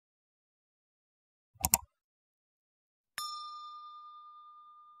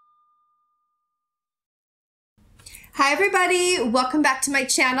Hi everybody, welcome back to my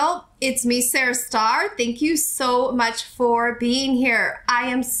channel. It's me, MESARASTARR. Thank you so much for being here. I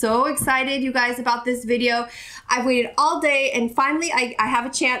am so excited, you guys, about this video. I've waited all day and finally I have a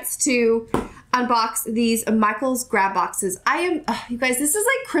chance to unbox these Michael's grab boxes. You guys, this is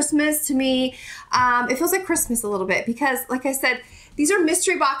like Christmas to me. It feels like Christmas a little bit because, like I said, these are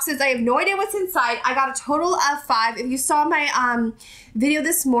mystery boxes. I have no idea what's inside. I got a total of 5. If you saw my video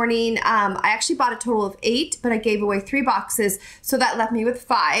this morning, I actually bought a total of 8, but I gave away 3 boxes, so that left me with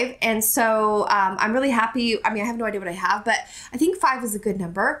 5. And so I'm really happy. I mean, I have no idea what I have, but I think 5 is a good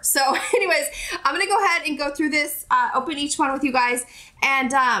number. So anyways, I'm gonna go ahead and go through this, open each one with you guys,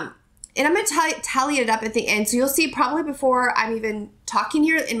 and I'm going to tally it up at the end. So you'll see probably before I'm even talking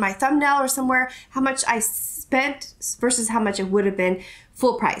here in my thumbnail or somewhere how much I spent versus how much it would have been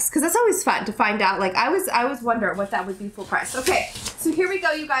full price. Because that's always fun to find out. Like I was wondering what that would be full price. Okay, so here we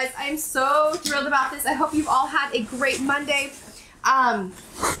go, you guys. I am so thrilled about this. I hope you've all had a great Monday. And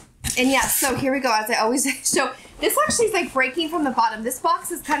yeah, so here we go. As I always show, this actually is like breaking from the bottom. This box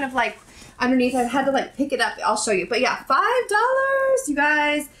is kind of like underneath. I've had to like pick it up. I'll show you. But yeah, $5, you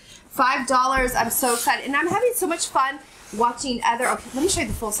guys. $5. I'm so excited, and I'm having so much fun watching other. Okay, let me show you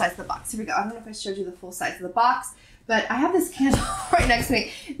the full size of the box. Here we go. I don't know if I showed you the full size of the box, but I have this candle right next to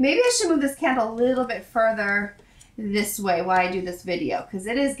me. Maybe I should move this candle a little bit further this way while I do this video because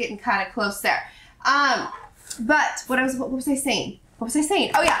it is getting kind of close there. But what was I saying? What was I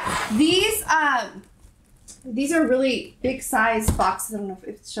saying? Oh yeah, these are really big size boxes. I don't know if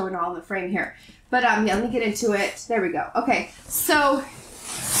it's showing all in the frame here, but yeah, let me get into it. There we go. Okay, so.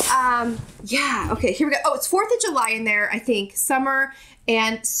 Yeah, okay, here we go. Oh, it's 4th of July in there, I think. Summer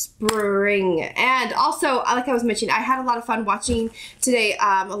and spring. And also, like I was mentioning, I had a lot of fun watching today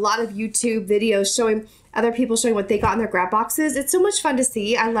a lot of YouTube videos showing other people showing what they got in their grab boxes. It's so much fun to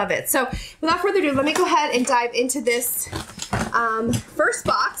see. I love it. So without further ado, let me go ahead and dive into this first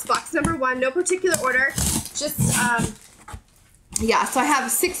box number 1, no particular order. Just, yeah, so I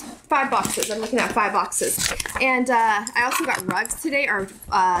have 5 boxes. I'm looking at 5 boxes. And I also got rugs today, or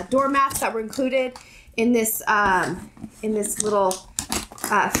doormats that were included in this little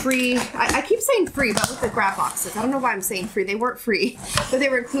free, I keep saying free, but with the grab boxes. I don't know why I'm saying free. They weren't free, but they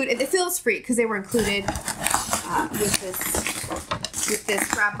were included. It feels free because they were included with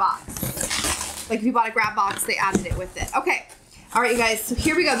this grab box. Like if you bought a grab box, they added it with it. Okay. All right, you guys, so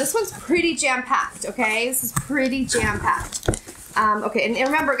here we go. This one's pretty jam-packed, okay? This is pretty jam-packed. Okay, and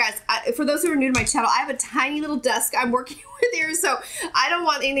remember, guys, for those who are new to my channel, I have a tiny little desk I'm working with here, so I don't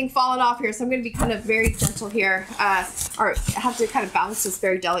want anything falling off here, so I'm going to be kind of very gentle here, or have to kind of balance this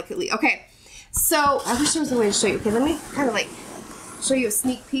very delicately. Okay, so I wish there was a way to show you. Okay, let me kind of like show you a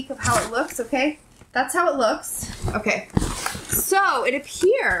sneak peek of how it looks, okay? That's how it looks. Okay, so it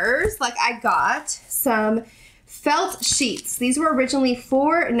appears like I got some felt sheets. These were originally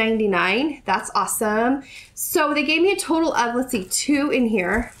 $4.99. That's awesome. So they gave me a total of, let's see, 2 in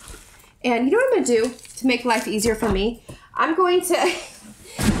here. And you know what I'm gonna do to make life easier for me? I'm gonna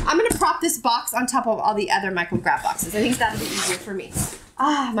prop this box on top of all the other Michael grab boxes. I think that'll be easier for me.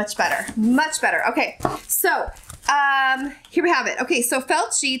 Ah, much better, much better. Okay, so here we have it. Okay, so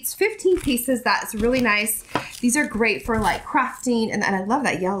felt sheets, 15 pieces. That's really nice. These are great for like crafting, and I love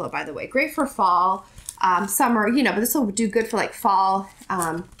that yellow, by the way. Great for fall. Summer, you know, but this will do good for like fall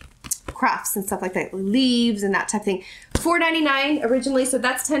crafts and stuff like that, leaves and that type of thing. $4.99 originally, so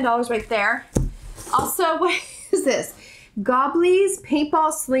that's $10 right there. Also, what is this? Gobbley's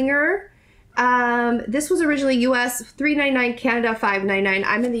Paintball Slinger. This was originally US, $3.99, Canada, $5.99.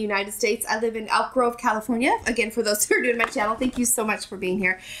 I'm in the United States. I live in Elk Grove, California. Again, for those who are new to my channel, thank you so much for being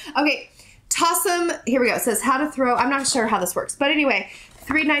here. Okay, toss them. Here we go. It says how to throw. I'm not sure how this works, but anyway,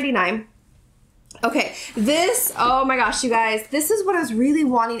 $3.99. Okay, this, oh my gosh, you guys, this is what I was really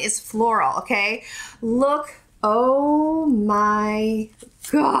wanting is floral, okay? Look, oh my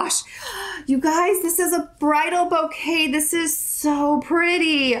gosh. You guys, this is a bridal bouquet. This is so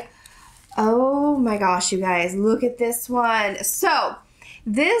pretty. Oh my gosh, you guys, look at this one. So,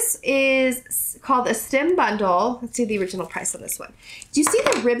 this is called a stem bundle. Let's see the original price on this one. Do you see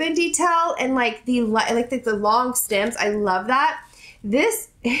the ribbon detail and like the long stems? I love that. This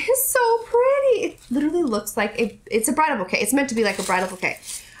is so pretty. It literally looks like it's a bridal bouquet. It's meant to be like a bridal bouquet.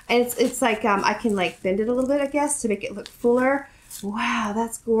 And it's like, I can like bend it a little bit, I guess, to make it look fuller. Wow,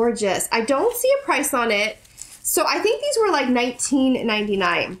 that's gorgeous. I don't see a price on it. So I think these were like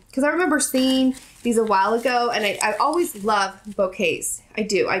 $19.99 because I remember seeing these a while ago, and I always love bouquets. I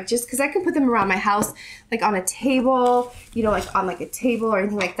do. Because I can put them around my house, like on a table, you know, like on like a table or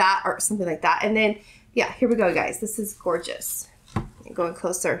anything like that or something like that. And then, yeah, here we go, guys. This is gorgeous. Going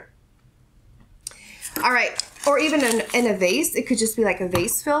closer. All right, or even in a vase. It could just be like a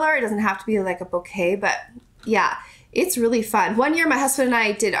vase filler. It doesn't have to be like a bouquet, but yeah, it's really fun. One year my husband and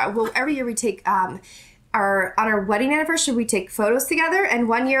I did, well, every year we take, on our wedding anniversary, we take photos together. And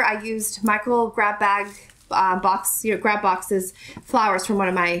one year I used Michael grab bag box, grab boxes, flowers from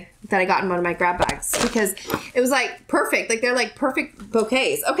that I got in one of my grab bags, because it was like perfect. Like they're like perfect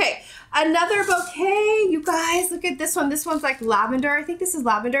bouquets. Okay. Another bouquet, you guys, look at this one. This one's like lavender. I think this is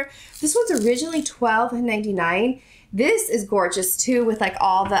lavender. This one's originally $12.99. This is gorgeous too, with like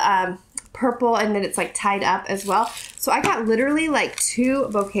all the purple, and then it's like tied up as well. So I got literally like 2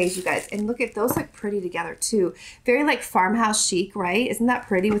 bouquets, you guys, and look at those, look pretty together too. Very like farmhouse chic, right? Isn't that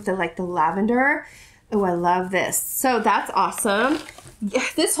pretty with the like the lavender? Oh, I love this. So that's awesome. Yeah,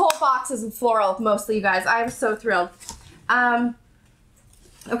 this whole box is floral mostly, you guys. I'm so thrilled.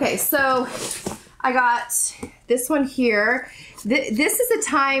 Okay, so I got this one here. This is a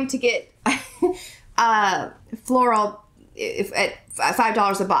time to get floral at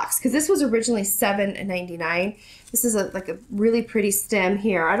 $5 a box, because this was originally $7.99. This is like a really pretty stem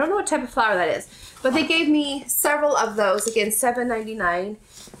here. I don't know what type of flower that is, but they gave me several of those. Again, $7.99.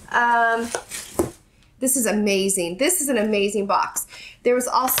 This is amazing. This is an amazing box. There was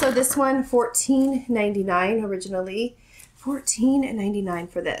also this one, $14.99 originally. $14.99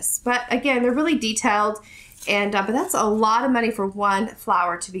 for this. But again, they're really detailed, and but that's a lot of money for one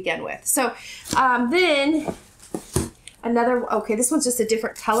flower to begin with. So then another, okay, this one's just a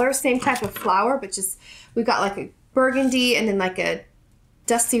different color, same type of flower, but just, we got like a burgundy and then like a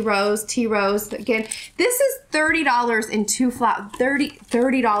dusty rose, tea rose. Again, this is $30 in 2 flowers,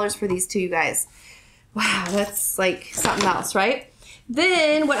 $30 for these 2, you guys. Wow, that's like something else, right?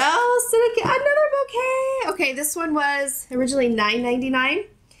 Then what else did I get? Another bouquet. Okay, this one was originally $9.99,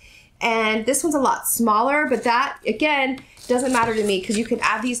 and this one's a lot smaller, but that again doesn't matter to me, because you can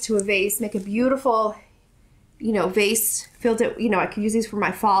add these to a vase, make a beautiful, vase filled it. I could use these for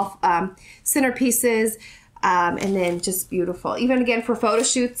my fall centerpieces, and then just beautiful. Even again for photo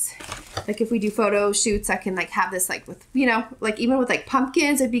shoots, like if we do photo shoots, I can like have this like with, like even with like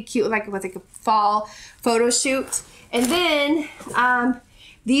pumpkins, it'd be cute like with like a fall photo shoot. And then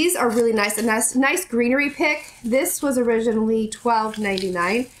these are really nice. A nice greenery pick. This was originally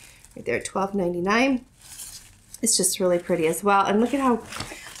 $12.99. Right there, $12.99. It's just really pretty as well. And look at how,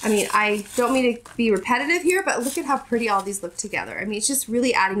 I don't mean to be repetitive here, but look at how pretty all these look together. It's just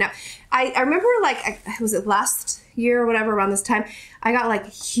really adding up. I remember like, was it last year or whatever, around this time, I got like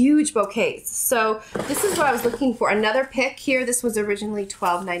huge bouquets. So this is what I was looking for. Another pick here. This was originally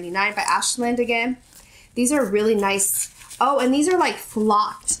 $12.99 by Ashland again. These are really nice. Oh, and these are like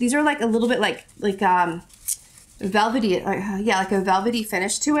flocked. These are like a little bit like velvety, yeah, like a velvety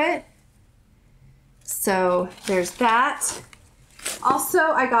finish to it. So there's that. Also,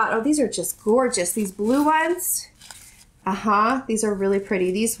 I got, oh, these are just gorgeous. These blue ones. These are really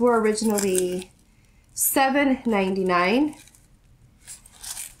pretty. These were originally $7.99.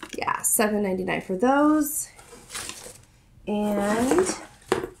 Yeah, $7.99 for those. And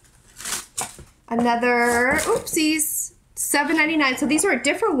another, oopsies, $7.99. So these are a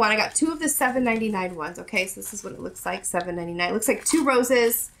different one. I got 2 of the $7.99 ones. Okay, so this is what it looks like, $7.99. It looks like 2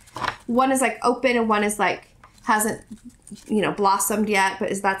 roses. One is like open and one is like hasn't, blossomed yet, but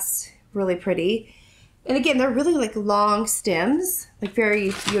that's really pretty. And again, they're really like long stems, like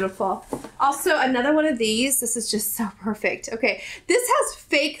very beautiful. Also, another one of these. This is just so perfect. Okay, this has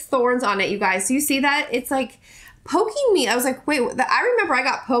fake thorns on it, you guys. Do you see that? It's like poking me. I was like, wait, I remember I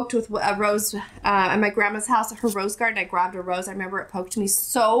got poked with a rose at my grandma's house, her rose garden. I grabbed a rose. I remember it poked me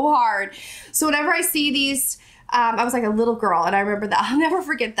so hard. So whenever I see these, I was like a little girl, and I remember that. I'll never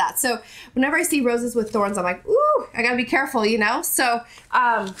forget that. So whenever I see roses with thorns, I'm like, ooh, I gotta be careful, So,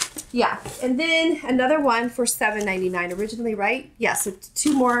 yeah. And then another one for $7.99 originally, right? Yeah, so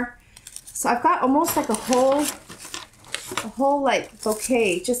 2 more. So I've got almost like a whole like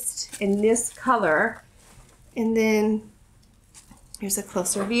bouquet just in this color. And then here's a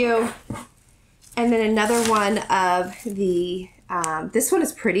closer view. And then another one of the, this one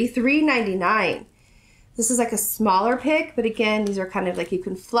is pretty, $3.99. This is like a smaller pick, but again, these are kind of like you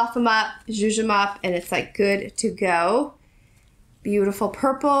can fluff them up, zhuzh them up, and it's like good to go. Beautiful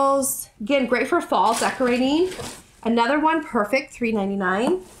purples. Again, great for fall decorating. Another one, perfect,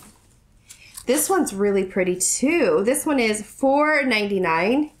 $3.99. This one's really pretty too. This one is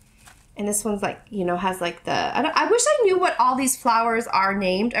 $4.99. And this one's like, has like the, I wish I knew what all these flowers are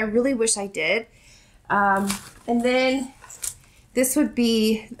named. I really wish I did. And then this would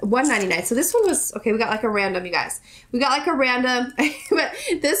be $1.99. So this one was, okay, we got like a random, you guys. We got like a random, but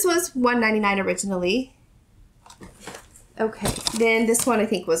this was $1.99 originally. Okay, then this one I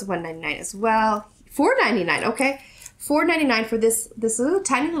think was $1.99 as well. $4.99. Okay, $4.99 for this. This is a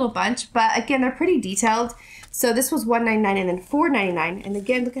tiny little bunch, but again, they're pretty detailed. So this was $1.99 and then $4.99. And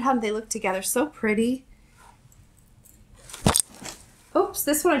again, look at how they look together. So pretty. Oops,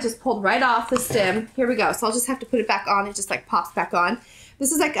 this one I just pulled right off the stem. Here we go. So I'll just have to put it back on. It just like pops back on.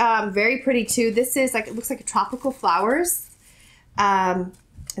 This is like very pretty too. This is like, it looks like a tropical flowers. And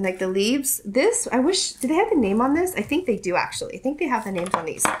like the leaves. This, I wish, do they have the name on this? I think they do actually. I think they have the names on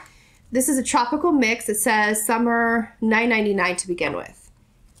these. This is a tropical mix. It says summer $9.99 to begin with.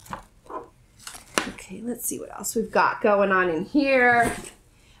 Okay, let's see what else we've got going on in here.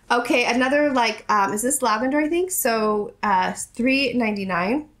 Okay, another like, is this lavender, I think? So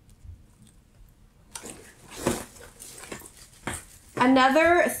 $3.99.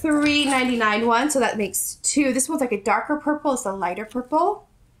 Another $3.99 one, so that makes two. This one's like a darker purple, it's a lighter purple.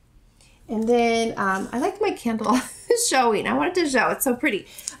 And then I like my candle showing. I want it to show, it's so pretty.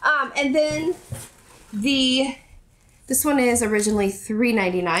 And then this one is originally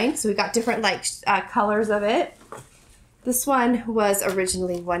 $3.99, so we got different like colors of it. This one was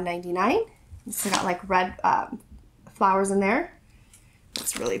originally $1.99. It's got like red flowers in there.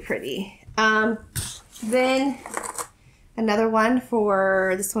 That's really pretty. Then another one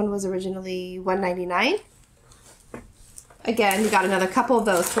for, this one was originally $1.99. Again, we got another couple of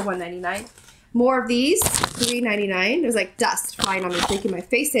those for $1.99. More of these, $3.99. There's like dust flying on me, making my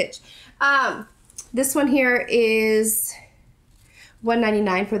face itch. This one here is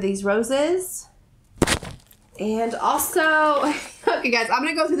 $1.99 for these roses. And also, okay guys, I'm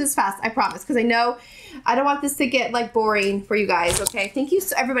gonna go through this fast, I promise, because I know I don't want this to get like boring for you guys, okay? Thank you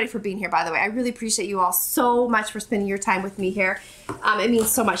so everybody for being here, by the way. I really appreciate you all so much for spending your time with me here. It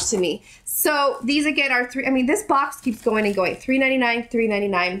means so much to me. So these again are this box keeps going and going. $3.99,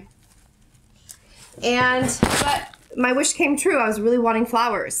 $3.99. But my wish came true. I was really wanting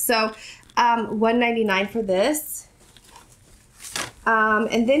flowers. So $1.99 for this.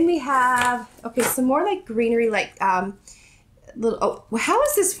 And then we have, okay, some more like greenery, like little, oh, how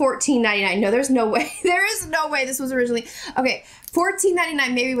is this $14.99? No, there's no way. There is no way this was originally, okay,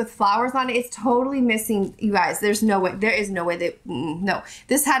 $14.99 maybe with flowers on it. It's totally missing, you guys. There's no way. There is no way that, no.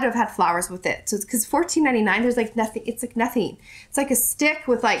 This had to have had flowers with it. So it's because $14.99, there's like nothing. It's like nothing. It's like a stick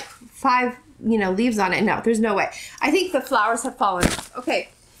with like 5, leaves on it. No, there's no way. I think the flowers have fallen. Okay,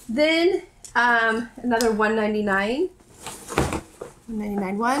 then another $1.99.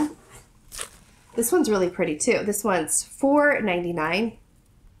 $1.99 one. This one's really pretty too. This one's $4.99.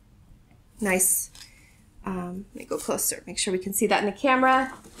 Nice. Let me go closer. Make sure we can see that in the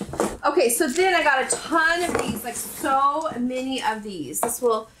camera. Okay, so then I got a ton of these, like so many of these. This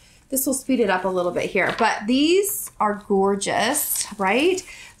will speed it up a little bit here, but these are gorgeous, right?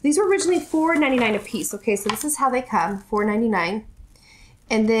 These were originally $4.99 a piece. Okay, so this is how they come, $4.99.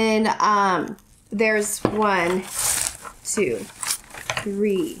 And then there's 1, 2,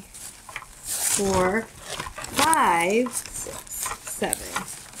 3, 4, 5, 6, 7,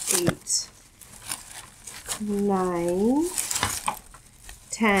 8, 9,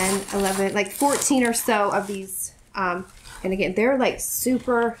 10, 11, like 14 or so of these. And again, they're like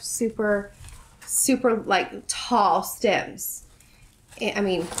super, super, super like tall stems. And, I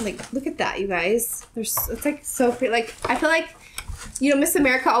mean, like, look at that, you guys. It's like so pretty. Like, I feel like, Miss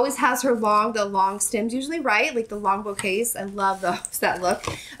America always has her the long stems usually, right? Like the long bouquets. I love that look.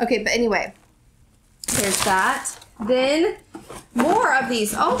 Okay, but anyway, there's that. Then more of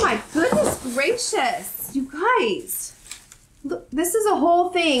these. Oh my goodness gracious, you guys. Look, this is a whole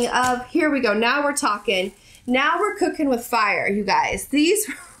thing of, here we go. Now we're talking. Now we're cooking with fire, you guys. These,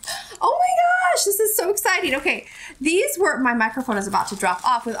 oh my gosh, this is so exciting. Okay, these were, my microphone is about to drop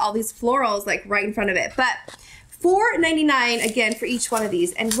off with all these florals like right in front of it. But $4.99 again for each one of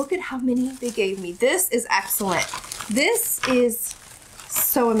these. And look at how many they gave me. This is excellent. This is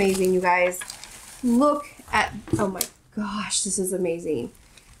so amazing, you guys. Look at, oh my gosh, this is amazing.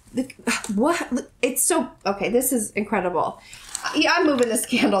 Look, what? Look, it's so, okay, this is incredible. Yeah, I'm moving this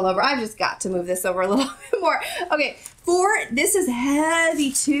candle over. I've just got to move this over a little bit more. Okay, this is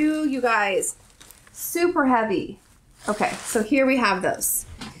heavy too, you guys. Super heavy. Okay, so here we have those.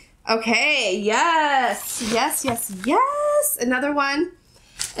 Okay, yes, yes, yes, yes. Another one.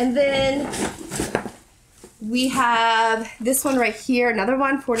 And then we have this one right here. Another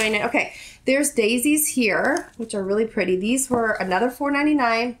one, $4.99. Okay, there's daisies here, which are really pretty. These were another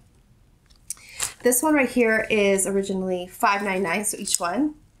 $4.99. This one right here is originally $5.99, so each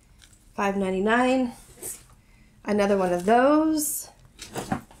one, $5.99. Another one of those.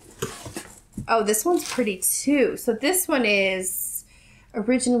 Oh, this one's pretty too. So this one is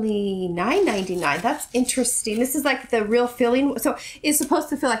originally $9.99. That's interesting. This is like the real filling. So it's supposed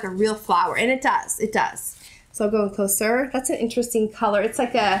to feel like a real flower, and it does. It does. So I'll go in closer. That's an interesting color. It's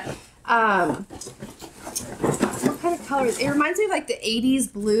like a, what kind of color is it? It reminds me of like the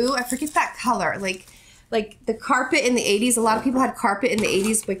 80s blue. I forget that color. Like the carpet in the 80s. A lot of people had carpet in the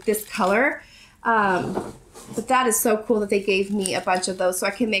 80s with this color. But that is so cool that they gave me a bunch of those so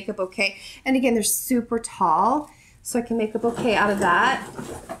I can make a bouquet. And again, they're super tall, so I can make a bouquet out of that.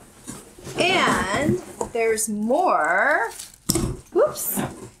 And there's more. Whoops.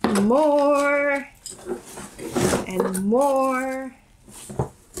 More. And more.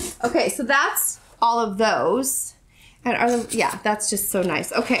 Okay, so that's all of those. And yeah, that's just so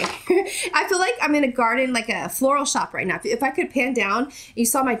nice. Okay, I feel like I'm in a garden, like a floral shop right now. If I could pan down, you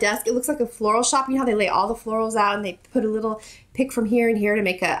saw my desk, it looks like a floral shop. You know how they lay all the florals out and they put a little pick from here and here to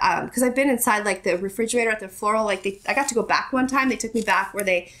make a, because I've been inside like the refrigerator at the floral, like I got to go back one time. They took me back where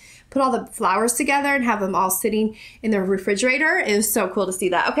they put all the flowers together and have them all sitting in the refrigerator. It was so cool to see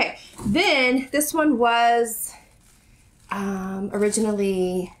that. Okay, then this one was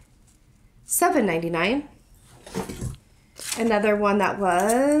originally $7.99. Another one that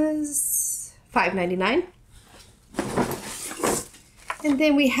was $5.99. And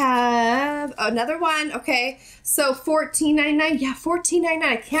then we have another one. Okay, so $14.99. Yeah, $14.99.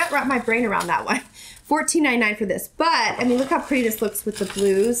 I can't wrap my brain around that one. $14.99 for this. But, I mean, look how pretty this looks with the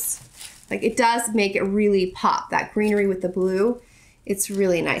blues. Like, it does make it really pop. That greenery with the blue. It's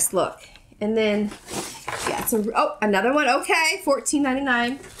really nice. Look. And then, yeah, so, oh, another one. Okay,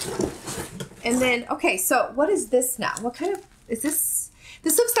 $14.99. And then, okay, so what is this now? What kind of, is this?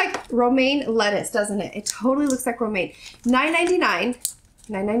 This looks like romaine lettuce, doesn't it? It totally looks like romaine. $9.99,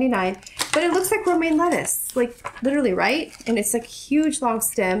 $9.99, but it looks like romaine lettuce, like literally, right? And it's like huge long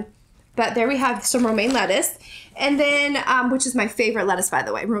stem, but there we have some romaine lettuce. And then, which is my favorite lettuce, by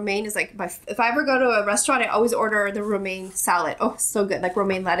the way. Romaine is like, if I ever go to a restaurant, I always order the romaine salad. Oh, so good, like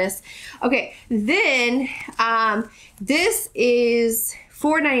romaine lettuce. Okay, then this is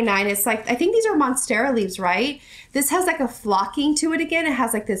 $4.99. It's like, I think these are monstera leaves, right? This has like a flocking to it again. It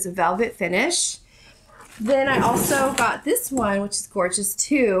has like this velvet finish. Then I also got this one, which is gorgeous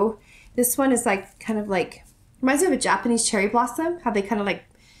too. This one is like, kind of like, reminds me of a Japanese cherry blossom, how they kind of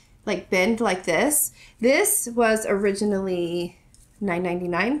like bend like this. This was originally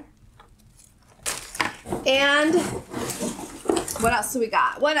 $9.99. And what else do we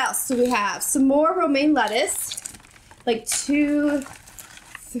got? What else do we have? Some more romaine lettuce, like 2,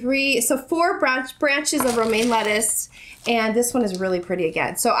 3, so 4 branches of romaine lettuce, and this one is really pretty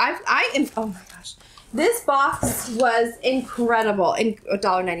again. So I am, oh my gosh, this box was incredible. In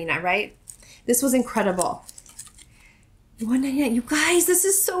 $1.99, right? This was incredible. $1.99, you guys, this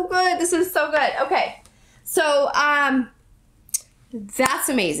is so good. This is so good. Okay, so that's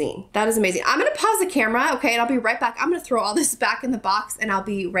amazing. That is amazing. I'm gonna pause the camera, okay, and I'll be right back. I'm gonna throw all this back in the box, and I'll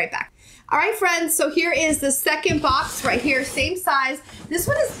be right back. All right, friends, so here is the second box right here, same size. This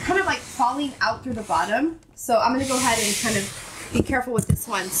one is kind of like falling out through the bottom. So I'm gonna go ahead and kind of be careful with this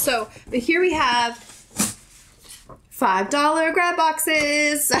one. So, but here we have $5 grab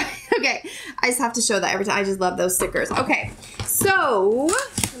boxes. Okay, I just have to show that every time. I just love those stickers. Okay, so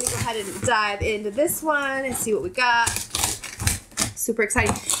let me go ahead and dive into this one and see what we got. Super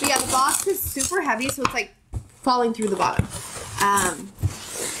exciting. But yeah, the box is super heavy, so it's like falling through the bottom.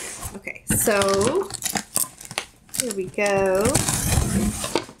 Okay, so here we go.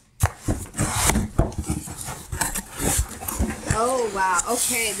 Oh, wow.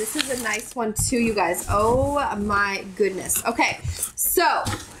 Okay, this is a nice one too, you guys. Oh my goodness. Okay, so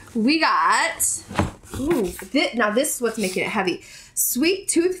we got, ooh, now this is what's making it heavy. Sweet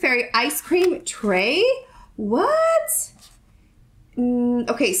Tooth Fairy ice cream tray. What?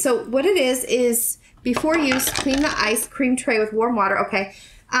 Okay, so what it is before use, clean the ice cream tray with warm water. Okay.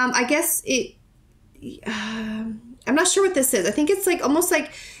 I guess it, I'm not sure what this is. I think it's like, almost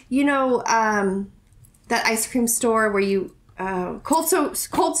like, you know, that ice cream store where you, Cold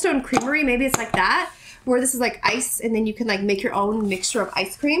Stone Creamery, maybe it's like that, where this is like ice and then you can like make your own mixture of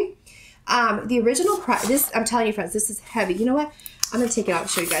ice cream. The original price, this, I'm telling you friends, this is heavy. You know what? I'm going to take it out and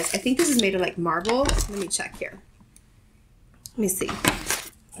show you guys. I think this is made of like marble. Let me check here. Let me see.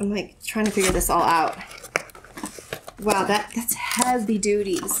 I'm like trying to figure this all out. Wow, that's heavy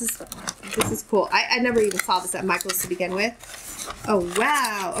duty. This is cool. I never even saw this at Michael's to begin with. Oh,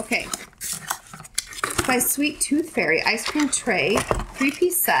 wow. Okay. By Sweet Tooth Fairy ice cream tray,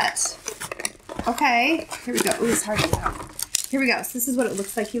 3-piece set. Okay, here we go. Ooh, it's hard to get out. Here we go. So this is what it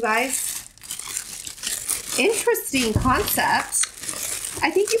looks like, you guys. Interesting concept. I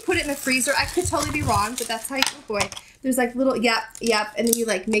think you put it in the freezer. I could totally be wrong, but that's how you, oh boy. There's like little, yep. And then you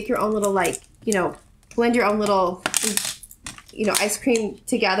like make your own little like, you know, blend your own little, you know, ice cream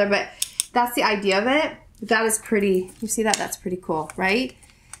together. But that's the idea of it. That is pretty, you see that? That's pretty cool, right?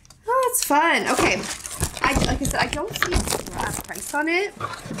 Oh, that's fun. Okay. Like I said, I don't see a price on it.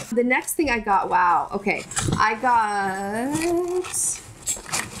 The next thing I got, wow. Okay. I got,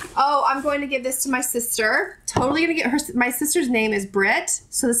 oh, I'm going to give this to my sister. Totally going to get her, my sister's name is Britt.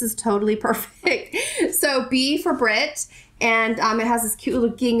 So this is totally perfect. So B for Britt. And it has this cute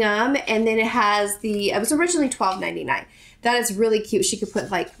little gingham. And then it has the, it was originally $12.99. That is really cute. She could put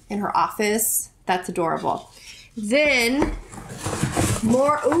like in her office. That's adorable. Then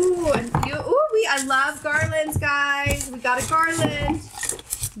more, I love garlands, guys. We got a garland.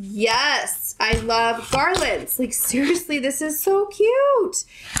 Yes, I love garlands. Like seriously, this is so cute.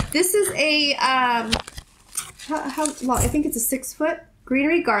 This is a, how long? I think it's a 6-foot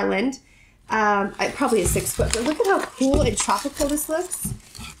greenery garland. Probably a 6 foot, but look at how cool and tropical this looks.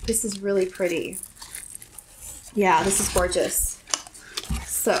 This is really pretty. Yeah, this is gorgeous.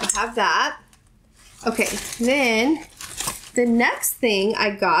 So have that. Okay, then the next thing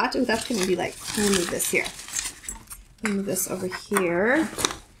I got, oh, that's gonna be like, let me move this here. Let me move this over here.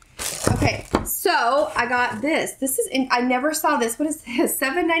 Okay, so I got this. This is, I never saw this. What is this?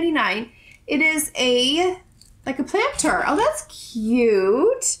 $7.99. It is a, like a planter. Oh, that's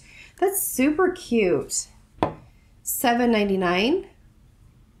cute. That's super cute. $7.99.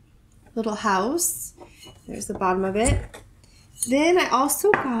 Little house. There's the bottom of it. Then I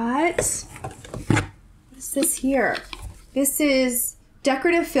also got, what is this here? This is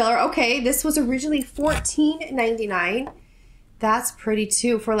decorative filler. Okay, this was originally $14.99. That's pretty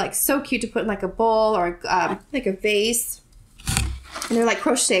too, for like so cute to put in like a bowl or like a vase. And they're like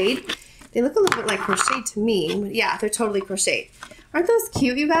crocheted. They look a little bit like crocheted to me. But yeah, they're totally crocheted. Aren't those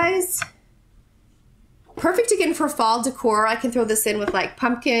cute, you guys? Perfect again for fall decor. I can throw this in with like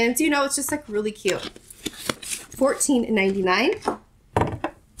pumpkins. You know, it's just like really cute. $14.99.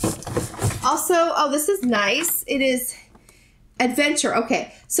 Also, oh, this is nice. It is adventure.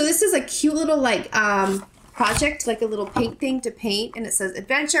 Okay, so this is a cute little like project, like a little paint thing to paint, and it says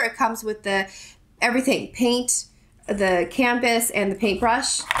adventure. It comes with the everything, paint, the canvas, and the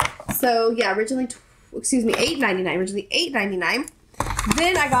paintbrush. So yeah, originally, $8.99. Originally $8.99.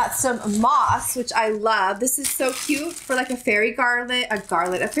 Then I got some moss, which I love. This is so cute for like a fairy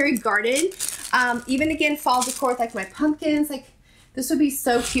a fairy garden. Even again, fall decor with like my pumpkins. Like this would be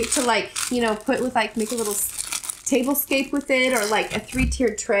so cute to like, you know, put with like, make a little tablescape with it, or like a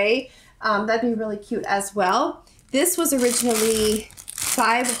 3-tiered tray. That'd be really cute as well. This was originally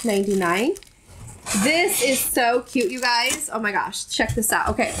 $5.99. This is so cute, you guys. Oh my gosh, check this out.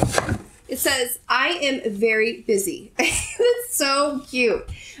 Okay. It says, I am very busy. It's so cute.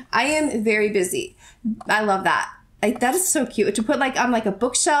 I am very busy. I love that. Like, that is so cute. To put like on like a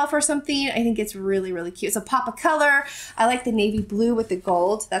bookshelf or something, I think it's really, really cute. It's a pop of color. I like the navy blue with the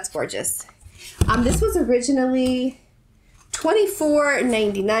gold. That's gorgeous. This was originally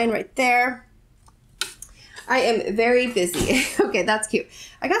 $24.99 right there. I am very busy. Okay, that's cute.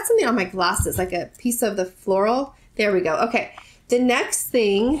 I got something on my glasses, like a piece of the floral. There we go. Okay. The next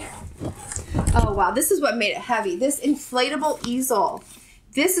thing, oh wow, this is what made it heavy. This inflatable easel.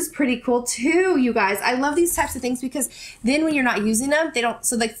 This is pretty cool too, you guys. I love these types of things because then when you're not using them, they don't,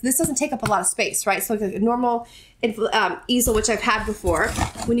 so like this doesn't take up a lot of space, right? So like a normal easel, which I've had before,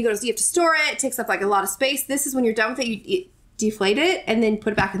 when you go to, you have to store it, it takes up like a lot of space. This is when you're done with it, you deflate it and then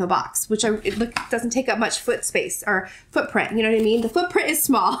put it back in the box, which doesn't take up much foot space or footprint, you know what I mean? The footprint is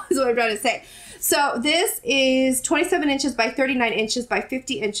small, is what I'm trying to say. So this is 27 inches by 39 inches by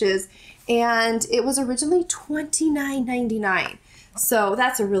 50 inches, and it was originally $29.99. So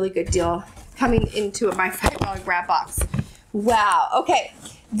that's a really good deal coming into my $5 grab box. Wow. Okay.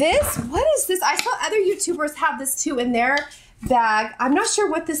 This, what is this? I saw other YouTubers have this too in their bag. I'm not sure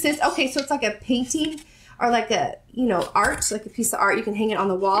what this is. Okay, so it's like a painting or like a, you know, art, like a piece of art. You can hang it on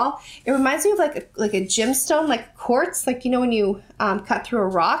the wall. It reminds me of like a gemstone, like quartz, like, you know, when you cut through a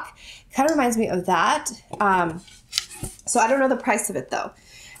rock. Kind of reminds me of that. So I don't know the price of it though.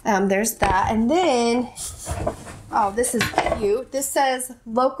 There's that. And then, oh, this is cute. This says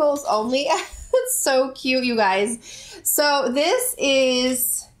locals only. It's so cute, you guys. So this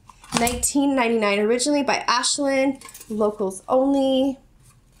is $19.99 originally by Ashlyn. Locals only.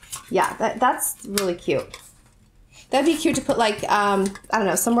 Yeah, that's really cute. That'd be cute to put like, I don't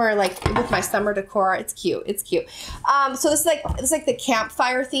know, somewhere like with my summer decor. It's cute. It's cute. So this is like the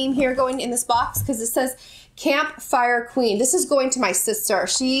campfire theme here going in this box because it says Campfire Queen. This is going to my sister.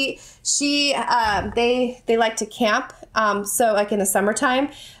 They like to camp So like in the summertime,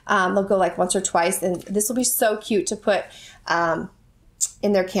 they'll go like once or twice, and this will be so cute to put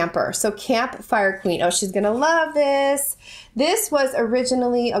in their camper. So Campfire Queen. Oh, she's gonna love this. This was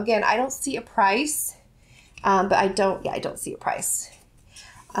originally, again, I don't see a price, but I don't see a price.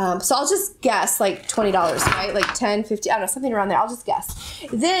 So I'll just guess like $20, right? Like 10, 50, I don't know, something around there. I'll just guess.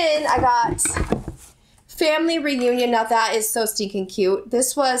 Then I got Family Reunion. Now that is so stinking cute.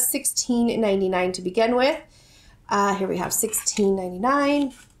 This was $16.99 to begin with. Here we have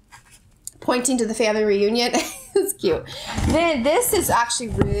 $16.99. Pointing to the family reunion. It's cute. Then this is actually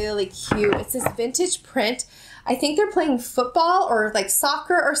really cute. It's this vintage print. I think they're playing football or like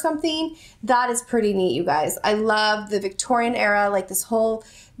soccer or something. That is pretty neat, you guys. I love the Victorian era, like this whole,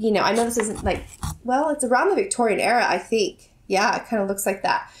 you know, I know this isn't like, well, it's around the Victorian era, I think. Yeah, it kind of looks like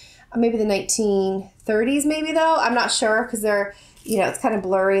that. Maybe the 1930s maybe though. I'm not sure because they're, you know, it's kind of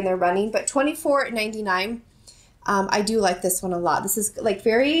blurry and they're running. But $24.99. I do like this one a lot. This is like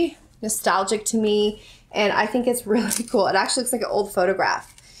very nostalgic to me, and I think it's really cool. It actually looks like an old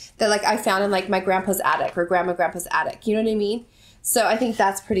photograph that like I found in like my grandpa's attic or grandpa's attic. You know what I mean? So I think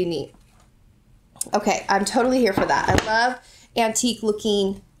that's pretty neat. Okay, I'm totally here for that. I love antique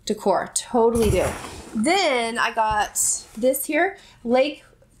looking decor. Totally do. Then I got this here, lake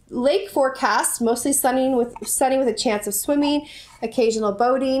forecast, mostly sunny with a chance of swimming, occasional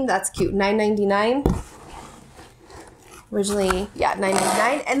boating. That's cute. $9.99. Originally, yeah,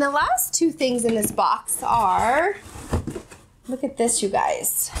 $9.99. And the last two things in this box are, look at this, you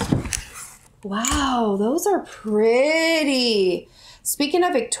guys. Wow, those are pretty. Speaking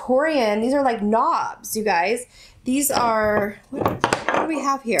of Victorian, these are like knobs, you guys. These are, what do we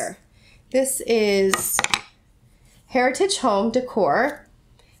have here? This is Heritage Home Decor.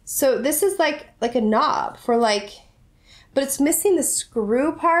 So this is like a knob for like, but it's missing the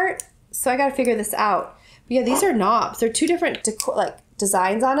screw part. So I got to figure this out. But yeah, these are knobs. They're two different decor, like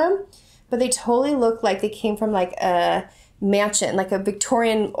designs on them, but they totally look like they came from like a mansion, like a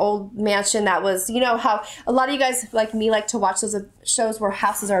Victorian old mansion that was, you know how a lot of you guys like me like to watch those shows where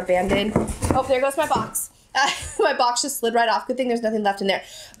houses are abandoned. Oh, there goes my box. My box just slid right off. Good thing there's nothing left in there.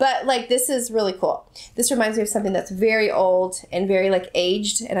 But like, this is really cool. This reminds me of something that's very old and very like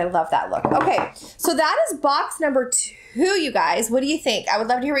aged, and I love that look. Okay, so that is box number 2, you guys. What do you think? I would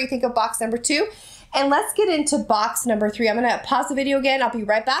love to hear what you think of box number 2. And let's get into box number 3. I'm gonna pause the video again. I'll be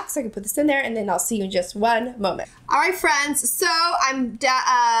right back so I can put this in there, and then I'll see you in just one moment. All right, friends, so I'm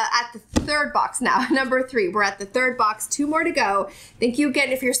at the 3rd box now, number 3. We're at the 3rd box, 2 more to go. Thank you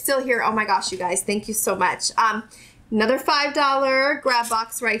again if you're still here. Oh my gosh, you guys, thank you so much. Another $5 grab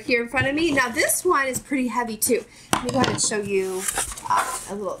box right here in front of me. Now this one is pretty heavy too. Let me go ahead and show you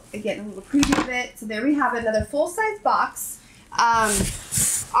a little preview of it. So there we have another full-size box.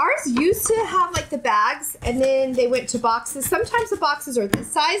 Ours used to have like the bags, and then they went to boxes. Sometimes the boxes are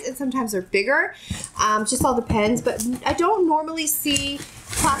this size and sometimes they're bigger. Just all depends, but I don't normally see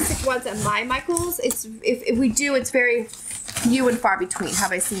plastic ones at my Michael's. It's if we do, it's very few and far between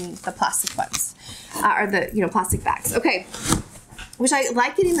have I seen the plastic ones or the, you know, plastic bags. Okay. Which I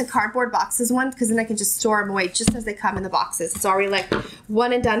like getting the cardboard boxes one because then I can just store them away just as they come in the boxes. It's already like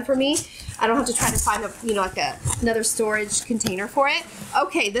one and done for me. I don't have to try to find a, you know, like another storage container for it.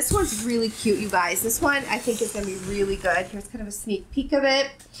 Okay, this one's really cute, you guys. This one I think is gonna be really good. Here's kind of a sneak peek of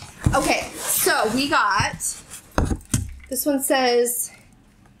it. Okay, so we got, this one says,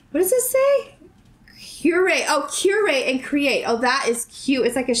 what does this say? Curate, oh, curate and create. Oh, that is cute.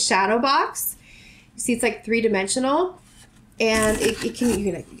 It's like a shadow box. You see, it's like 3-dimensional. And you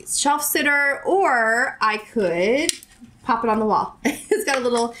can shelf sitter, or I could pop it on the wall. It's got a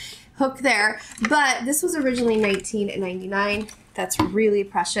little hook there, but this was originally $19.99. That's really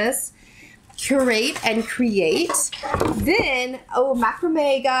precious. Curate and create. Then, oh,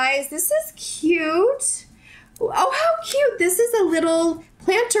 macrame, guys. This is cute. Oh, how cute. This is a little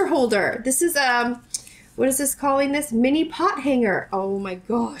planter holder. This is, what is this calling this? Mini pot hanger. Oh my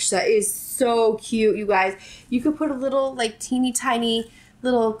gosh, that is so cute, you guys. You could put a little like teeny tiny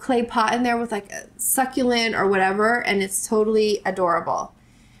little clay pot in there with like a succulent or whatever, and it's totally adorable.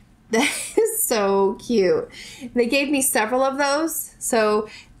 That is so cute. They gave me several of those, so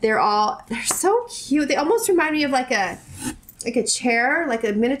they're so cute. They almost remind me of like a chair, like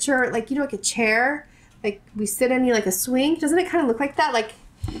a miniature, like, you know, like a chair, like we sit in, like a swing. Doesn't it kind of look like that? Like,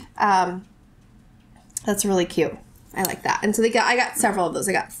 that's really cute. I like that. And so I got several of those.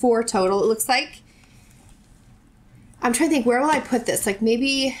 I got 4 total, it looks like. I'm trying to think, where will I put this? Like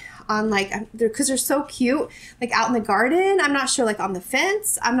maybe on like, because they're so cute, like out in the garden. I'm not sure, like on the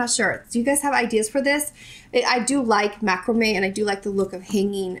fence. I'm not sure. Do you guys have ideas for this? I do like macrame, and I do like the look of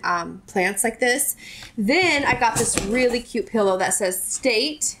hanging plants like this. Then I got this really cute pillow that says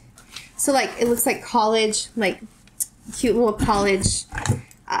State. So like, it looks like college, like cute little college,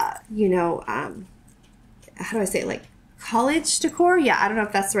 you know, how do I say it? Like college decor? Yeah, I don't know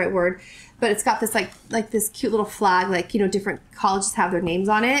if that's the right word, but it's got this like this cute little flag, like, you know, different colleges have their names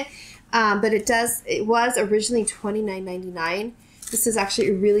on it. But it was originally $29.99. This is actually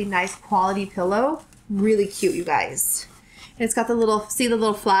a really nice quality pillow. Really cute, you guys. And it's got the little, see the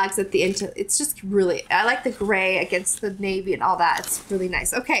little flags at the end. It's just really, I like the gray against the navy and all that. It's really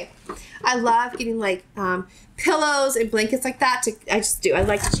nice. Okay. I love getting like pillows and blankets like that. I just do. I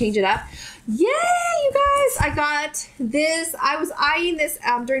like to change it up. Yay, you guys. I got this. I was eyeing this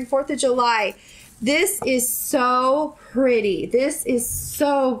during 4th of July. This is so pretty. This is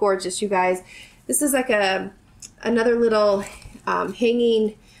so gorgeous, you guys. This is like another little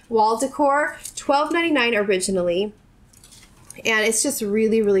hanging wall decor. $12.99 originally. And it's just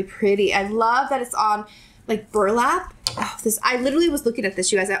really, really pretty. I love that it's on like burlap. Oh, I literally was looking at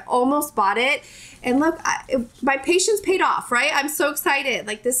this, you guys. I almost bought it. And look, my patience paid off, right? I'm so excited.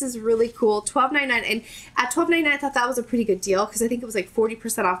 Like, this is really cool. $12.99. And at $12.99, I thought that was a pretty good deal because I think it was like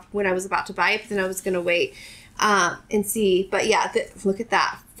 40% off when I was about to buy it. But then I was going to wait and see. But yeah, look at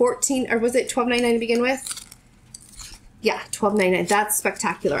that. Or was it $12.99 to begin with? Yeah, $12.99. That's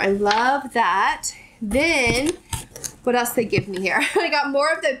spectacular. I love that. Then, what else they give me here? I got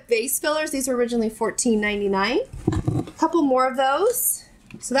more of the vase fillers. These were originally $14.99. A couple more of those.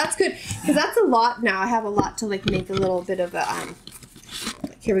 So that's good, because that's a lot now. I have a lot to like make a little bit of a,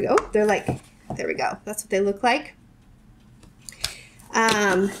 here we go. They're like, there we go. That's what they look like.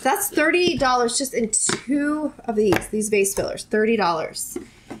 That's $30 just in 2 of these vase fillers, $30.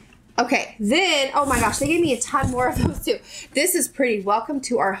 Okay, then, oh my gosh, they gave me a ton more of those too. This is pretty. Welcome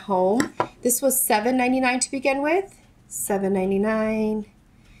to our home. This was $7.99 to begin with. $7.99.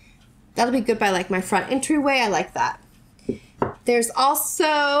 That'll be good by like my front entryway. I like that. There's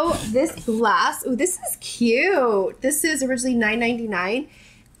also this glass. Oh, this is cute. This is originally $9.99.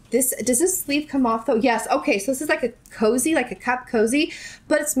 Does this sleeve come off though? Yes. Okay, so this is like a cozy, like a cup cozy,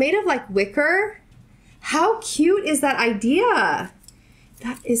 but it's made of like wicker. How cute is that idea?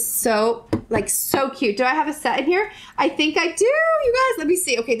 That is so, like, so cute. Do I have a set in here? I think I do, you guys. Let me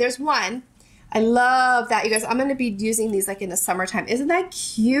see. Okay, there's one. I love that, you guys. I'm going to be using these, like, in the summertime. Isn't that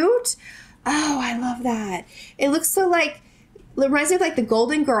cute? Oh, I love that. It looks so, like, it reminds me of, like, the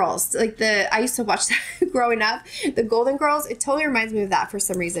Golden Girls. Like, I used to watch that growing up. The Golden Girls. It totally reminds me of that for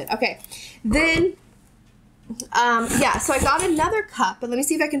some reason. Okay. Then, yeah, so I got another cup. But let me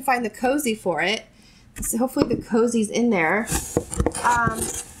see if I can find the cozy for it. So hopefully the cozy's in there.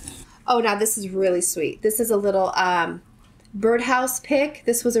 Oh, now this is really sweet. This is a little birdhouse pick.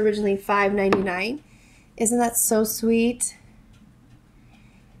 This was originally $5.99. Isn't that so sweet?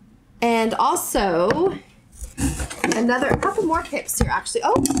 And also a couple more picks here actually.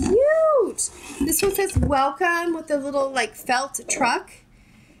 Oh, cute! This one says welcome with a little like felt truck.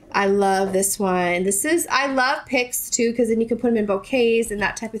 I love this one. I love picks too, because then you can put them in bouquets and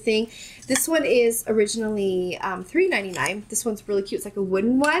that type of thing. This one is originally $3.99. This one's really cute. It's like a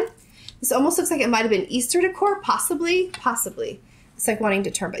wooden one. This almost looks like it might have been Easter decor, possibly. It's like wanting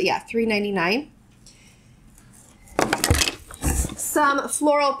to turn, but yeah, $3.99. Some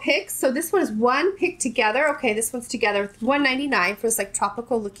floral picks. So this one is one pick together. Okay, this one's together. $1.99 for this like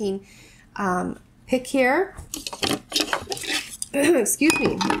tropical looking pick here. Excuse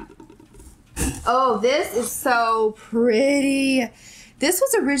me. Oh, this is so pretty. This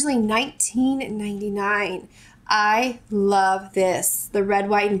was originally $19.99. I love this, the red,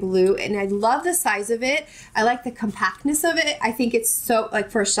 white, and blue, and I love the size of it. I like the compactness of it. I think it's so,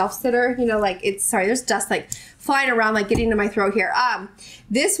 like for a shelf sitter, you know, like it's, sorry, there's dust like flying around, like getting to my throat here.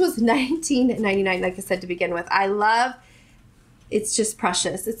 This was $19.99, like I said to begin with. I love, it's just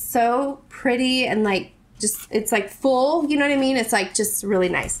precious. It's so pretty and like, just, it's like full, you know what I mean? It's like just really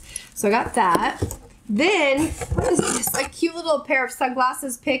nice. So I got that. Then, what is this? A cute little pair of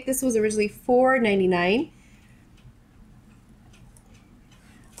sunglasses pick. This was originally $4.99.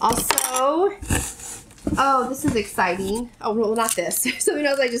 Also, oh, this is exciting. Oh, well, not this. Something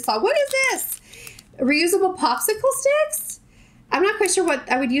else I just saw. What is this? Reusable popsicle sticks? I'm not quite sure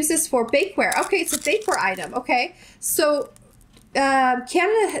what I would use this for. Bakeware. Okay, it's a bakeware item. Okay, so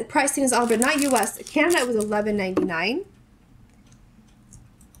Canada pricing is all, but not U.S. Canada it was $11.99.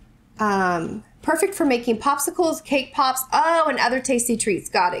 Perfect for making popsicles, cake pops, oh, and other tasty treats.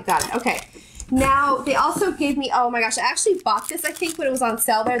 Got it, got it. Okay. Now, they also gave me, oh my gosh, I actually bought this, I think, when it was on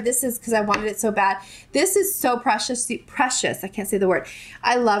sale there. This is because I wanted it so bad. This is so precious. Precious. I can't say the word.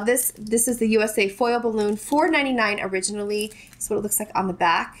 I love this. This is the USA foil balloon, $4.99 originally. That's what it looks like on the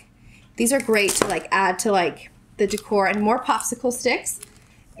back. These are great to like add to like the decor, and more popsicle sticks.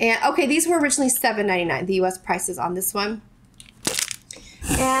 And okay, these were originally $7.99, the US prices on this one.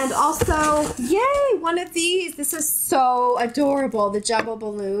 And also, yay, one of these. This is so adorable, the jumbo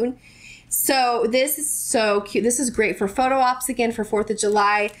balloon. So this is so cute. This is great for photo ops again for 4th of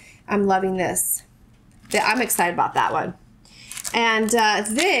July. I'm loving this. I'm excited about that one. And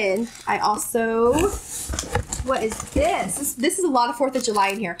then I also, what is this? This is a lot of 4th of July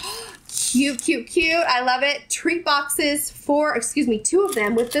in here. Cute, cute, cute. I love it. Treat boxes for, excuse me, 2 of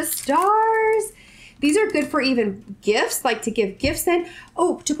them with the stars. These are good for even gifts, like to give gifts in.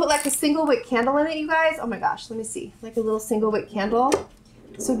 Oh, to put like a single wick candle in it, you guys. Oh my gosh, let me see. Like a little single wick candle.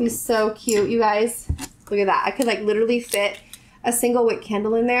 This would be so cute, you guys. Look at that. I could like literally fit a single wick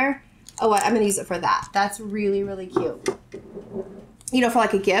candle in there. Oh, I'm gonna use it for that. That's really, really cute. You know, for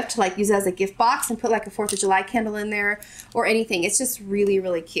like a gift, like use it as a gift box and put like a 4th of July candle in there or anything. It's just really,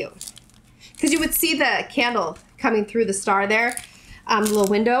 really cute. Because you would see the candle coming through the star there, little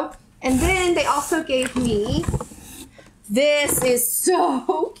window. And then they also gave me, this is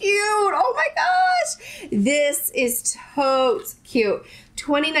so cute. Oh my gosh. This is totes cute.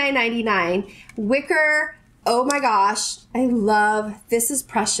 $29.99 wicker. Oh my gosh. I love, this is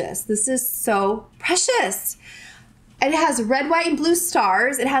precious. This is so precious. And it has red, white, and blue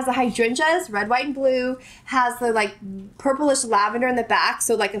stars. It has the hydrangeas, red, white, and blue. Has the like purplish lavender in the back.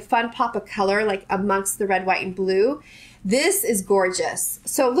 So like a fun pop of color like amongst the red, white, and blue. This is gorgeous.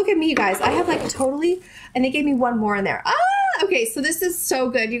 So look at me, you guys. I have like totally, and they gave me one more in there. Ah, okay, so this is so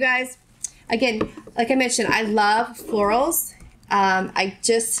good, you guys. Again, like I mentioned, I love florals.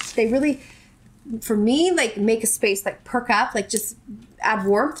 They really, for me, like make a space, like perk up, like just add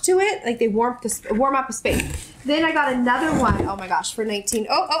warmth to it. Like they warm up a space. Then I got another one. Oh my gosh, for 19.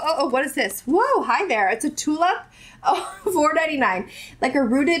 Oh, what is this? Whoa, hi there. It's a tulip. Oh, $4.99. Like a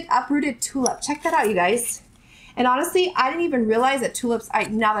uprooted tulip. Check that out, you guys. And honestly, I didn't even realize that tulips,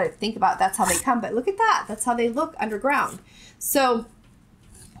 now that I think about it, that's how they come. But look at that. That's how they look underground. So,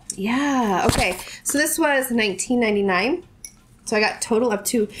 yeah. Okay. So this was $19.99. So I got total of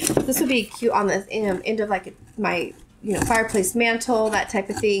 2. This would be cute on the end of like my, fireplace mantle, that type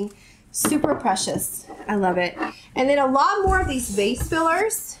of thing. Super precious. I love it. And then a lot more of these vase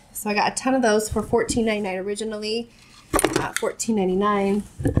fillers. So I got a ton of those for $14.99 originally. $14.99.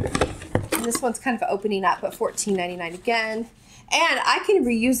 And this one's kind of opening up, but $14.99 again. And I can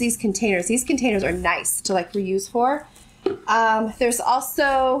reuse these containers. These containers are nice to like reuse for. There's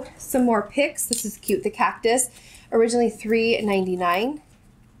also some more picks. This is cute, the cactus. Originally $3.99.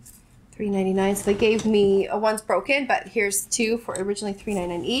 $3.99. So they gave me, one's broken, but here's 2 for originally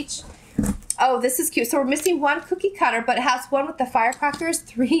 $3.99 each. Oh, this is cute. So we're missing one cookie cutter, but it has one with the firecrackers,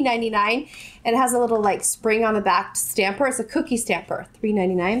 $3.99. And it has a little like spring on the back stamper. It's a cookie stamper,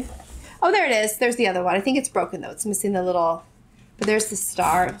 $3.99. Oh, there it is. There's the other one. I think it's broken though. It's missing the little, but there's the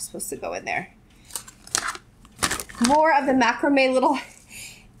star. It's supposed to go in there. More of the macrame little,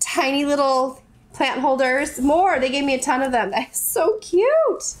 tiny little plant holders. More. They gave me a ton of them. That's so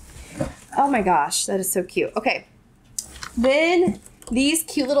cute. Oh my gosh, that is so cute. Okay. Then these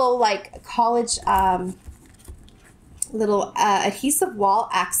cute little like college little adhesive wall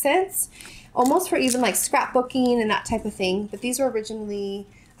accents, almost for even like scrapbooking and that type of thing. But these were originally,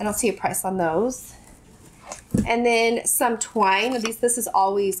 I don't see a price on those. And then some twine. This is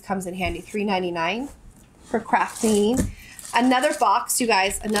always comes in handy. $3.99 for crafting. Another box, you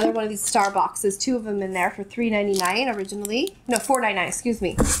guys. Another one of these star boxes. 2 of them in there for $3.99 originally. No, $4.99. Excuse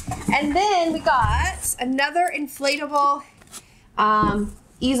me. And then we got another inflatable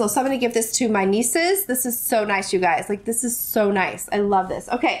easel. So I'm going to give this to my nieces. This is so nice, you guys. Like this is so nice. I love this.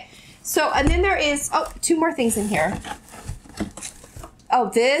 Okay. So and then there is 2 more things in here. Oh,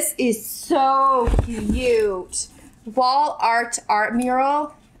 this is so cute. Wall art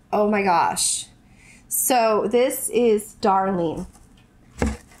mural. Oh my gosh. So this is Darling.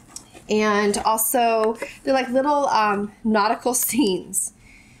 And also they're like little nautical scenes.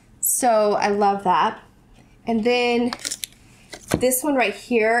 So I love that. And then this one right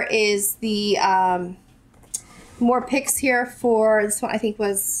here is the more picks here for this one. I think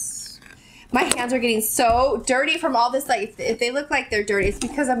was, my hands are getting so dirty from all this. Like if they look like they're dirty, it's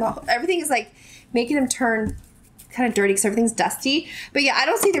because everything is like making them turn kind of dirty because everything's dusty. But yeah, I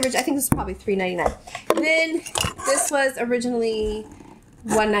don't see the original. I think this is probably $3.99. Then this was originally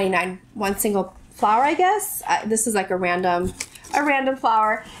 $1.99. One single flower, I guess. This is like a random a random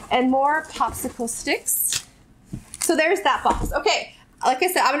flower, and more popsicle sticks. So there's that box. Okay, like I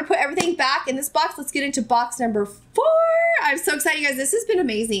said, I'm gonna put everything back in this box. Let's get into box number 4. I'm so excited, you guys. This has been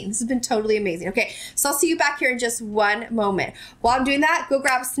amazing. This has been totally amazing. Okay, so I'll see you back here in just one moment. While I'm doing that, go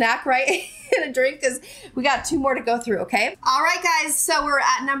grab a snack, right? And a drink, because we got 2 more to go through, okay? All right, guys, so we're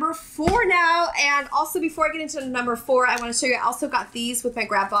at number 4 now. And also, before I get into number 4, I want to show you, I also got these with my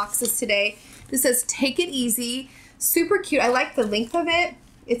grab boxes today. This says, take it easy. Super cute. I like the length of it.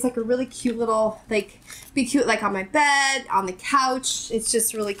 It's like a really cute little, like, be cute like on my bed, on the couch. It's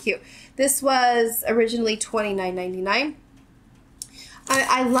just really cute. This was originally $29.99.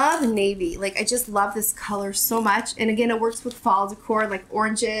 I love navy. Like, I just love this color so much. And again, it works with fall decor, like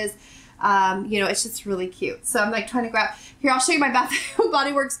oranges. You know, it's just really cute. So I'm like trying to grab, here, I'll show you my Bath &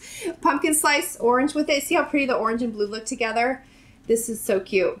 Body Works pumpkin slice orange with it. See how pretty the orange and blue look together? This is so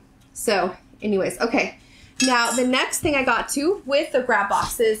cute. So anyways, okay. Now, the next thing I got too with the grab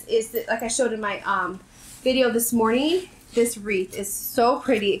boxes is that, like I showed in my video this morning, this wreath is so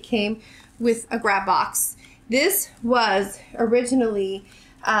pretty. It came with a grab box. This was originally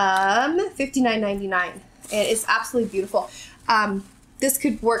 $59.99, and it's absolutely beautiful. This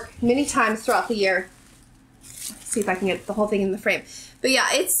could work many times throughout the year. Let's see if I can get the whole thing in the frame. But yeah,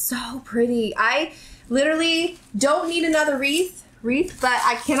 it's so pretty. I literally don't need another wreath, but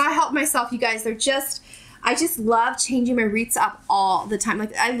I cannot help myself, you guys. They're just, I just love changing my wreaths up all the time.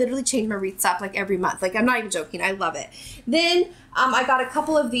 Like, I literally change my wreaths up like every month. Like, I'm not even joking. I love it. Then I got a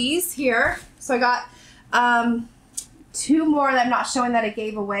couple of these here. So I got 2 more that I'm not showing that I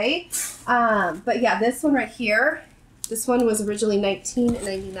gave away. But yeah, this one right here. This one was originally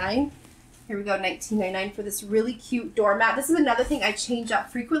 $19.99. Here we go, $19.99 for this really cute doormat. This is another thing I change up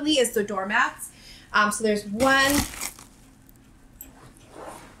frequently is the doormats. So there's one.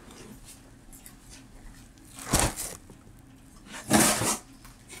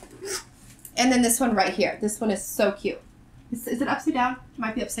 And then this one right here. This one is so cute. Is it upside down? It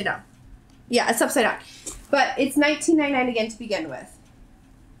might be upside down. Yeah, it's upside down. But it's $19.99 again to begin with.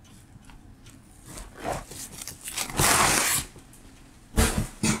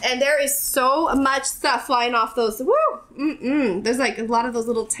 And there is so much stuff flying off those. Woo! There's like a lot of those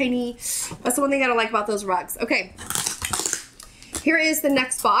little tiny. That's the one thing I don't like about those rugs. Okay. Here is the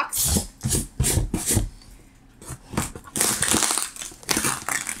next box.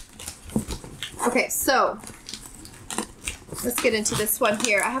 Okay, so let's get into this one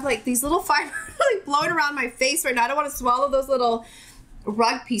here. I have like these little fibers like blowing around my face right now. I don't want to swallow those little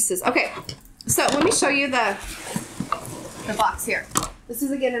rug pieces. Okay, so let me show you the box here. This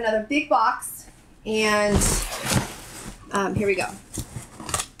is again another big box, and here we go.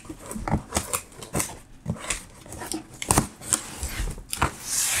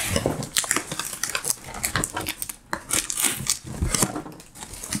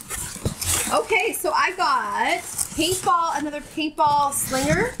 Okay, so I got paintball, another paintball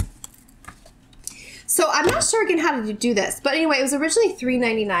slinger. So I'm not sure again how to do this, but anyway, it was originally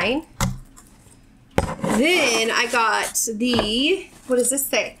 $3.99. Then I got the, what does this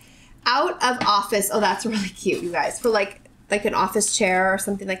say? Out of office. Oh, that's really cute, you guys. For like an office chair or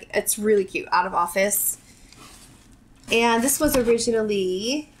something like, it's really cute. Out of office. And this was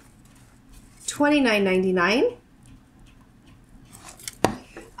originally $29.99.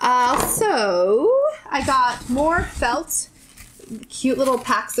 Also, I got more felt, cute little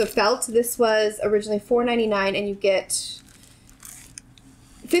packs of felt. This was originally $4.99, and you get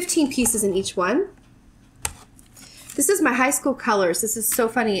 15 pieces in each one. This is my high school colors. This is so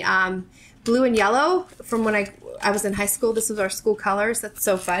funny. Blue and yellow from when I was in high school. This was our school colors. That's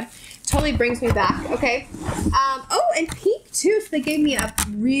so fun. Totally brings me back. Okay. Oh, and pink too. So they gave me a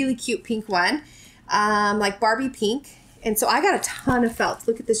really cute pink one, like Barbie pink. And so I got a ton of felt.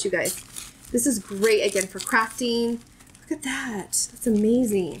 Look at this, you guys. This is great, again, for crafting. Look at that. That's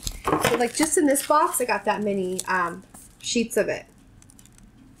amazing. So, like, just in this box, I got that many sheets of it.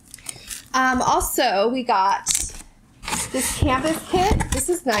 Also, we got this canvas kit. This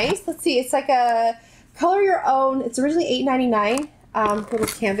is nice. Let's see. It's like a color your own. It's originally $8.99. Little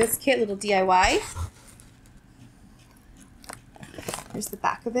canvas kit, little DIY. Here's the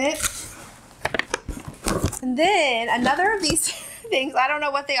back of it. And then another of these things, I don't know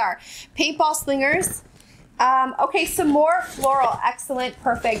what they are. Paintball slingers. Okay, some more floral. Excellent,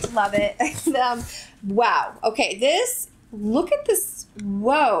 perfect, love it. Wow. Okay, this, look at this.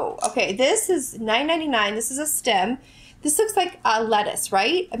 Whoa. Okay, this is $9.99. This is a stem. This looks like lettuce,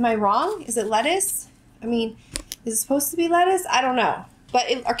 right? Am I wrong? Is it lettuce? I mean, is it supposed to be lettuce? I don't know. But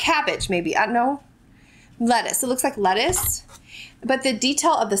or cabbage, maybe. I don't know. Lettuce. It looks like lettuce. But the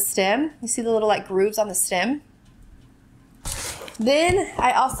detail of the stem, you see the little like grooves on the stem? Then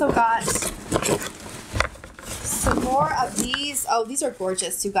I also got some more of these. Oh, these are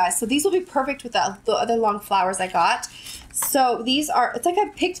gorgeous, you guys. So these will be perfect with the other long flowers I got. So these are, it's like I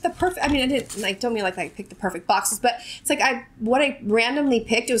picked the perfect, I mean, I didn't, like, don't mean like I picked the perfect boxes, but it's like what I randomly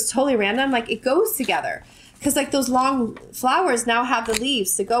picked, it was totally random, like it goes together. Because like those long flowers now have the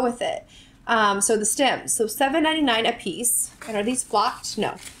leaves to go with it. So the stems, so $7.99 a piece. And are these flocked?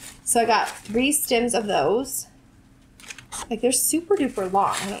 No. So I got 3 stems of those. Like they're super duper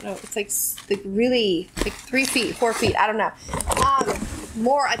long. I don't know. It's like really like 3 feet, 4 feet. I don't know.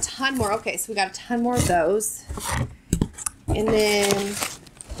 A ton more. Okay, so we got a ton more of those. And then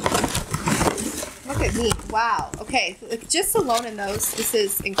look at me. Wow. Okay, like just alone in those, this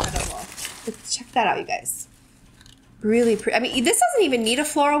is incredible. Check that out, you guys. Really pretty. I mean, this doesn't even need a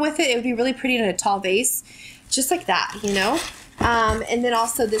floral with it. It would be really pretty in a tall vase, just like that, you know. And then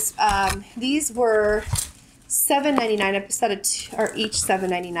also this. These were $7.99 a set of 2, or each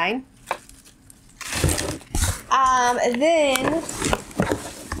 $7.99. And then,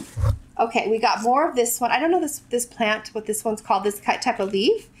 okay, we got more of this one. I don't know this plant, what this one's called, this type of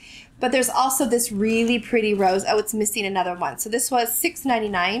leaf. But there's also this really pretty rose. Oh, it's missing another one. So this was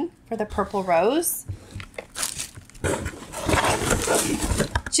 $6.99 for the purple rose.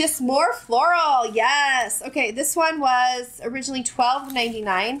 Just more floral, yes. Okay, this one was originally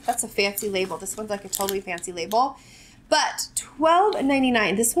 $12.99. That's a fancy label. This one's like a totally fancy label. But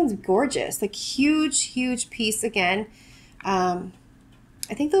 $12.99. This one's gorgeous. Like huge, huge piece again. I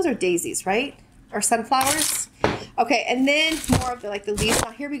think those are daisies, right? Or sunflowers. Okay, and then more of the leaves.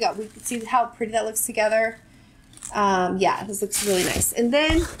 Now here we go. We can see how pretty that looks together. Yeah, this looks really nice. And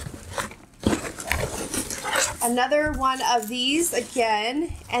then another one of these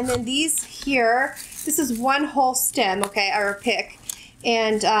again, and then these here, this is one whole stem, okay, or a pick,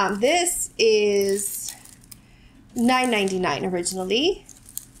 and this is $9.99 originally.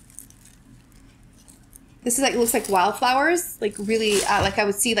 This is like, looks like wildflowers, like really, like I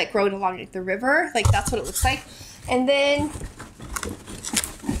would see like growing along like the river, like that's what it looks like. And then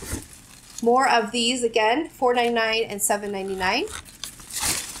more of these again, $4.99 and $7.99.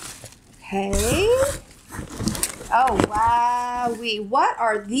 Okay. Oh, wow. What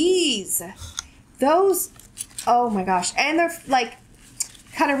are these? Those, oh my gosh. And they're like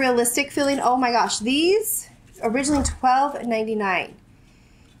kind of realistic feeling. Oh my gosh. These, originally $12.99.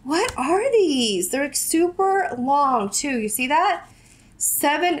 What are these? They're like super long too. You see that?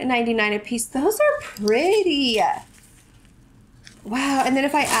 $7.99 a piece. Those are pretty. Wow. And then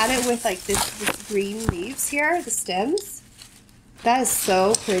if I add it with like this green leaves here, the stems, that is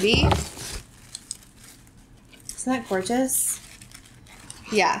so pretty. Isn't that gorgeous?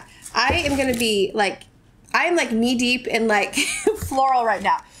 Yeah, I am gonna be like, I am like knee deep in like floral right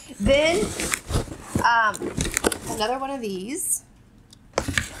now. Then another one of these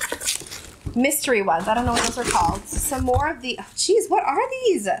mystery ones. I don't know what those are called. Some more of the, oh, geez, what are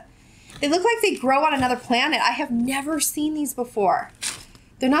these? They look like they grow on another planet. I have never seen these before.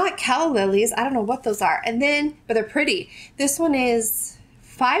 They're not like calla lilies. I don't know what those are. And then, but they're pretty. This one is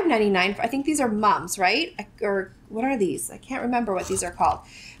 $5.99. I think these are mums, right? Or what are these? I can't remember what these are called.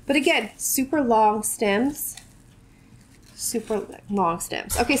 But again, super long stems. Super long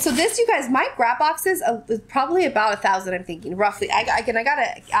stems. Okay, so this, you guys, my grab box is probably about 1,000, I'm thinking, roughly. I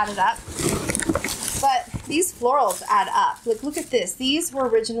gotta add it up. But these florals add up. Like, look at this. These were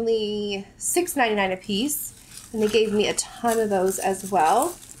originally $6.99 a piece, and they gave me a ton of those as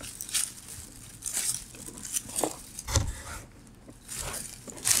well.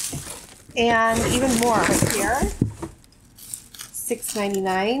 And even more right here,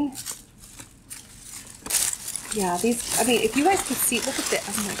 $6.99. Yeah, these, I mean, if you guys could see, look at this.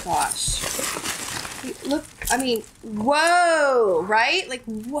 Oh my gosh. Look, I mean, whoa, right? Like,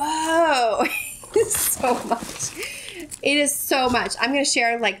 whoa. It's so much. It is so much. I'm going to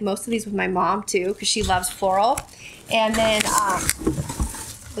share, like, most of these with my mom, too, because she loves floral. And then,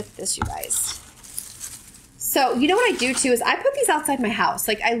 look at this, you guys. So, you know what I do, too, is I put these outside my house.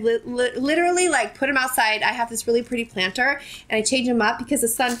 Like, I literally, like, put them outside. I have this really pretty planter, and I change them up because the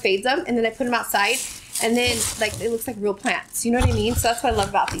sun fades them, and then I put them outside, and then, like, it looks like real plants. You know what I mean? So that's what I love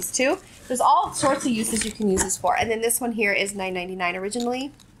about these, too. There's all sorts of uses you can use this for. And then this one here is $9.99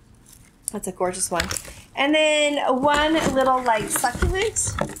 originally. That's a gorgeous one. And then one little, like,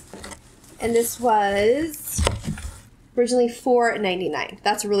 succulent, and this was originally $4.99.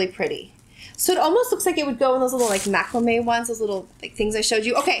 That's really pretty. So it almost looks like it would go in those little like macrame ones, those little like things I showed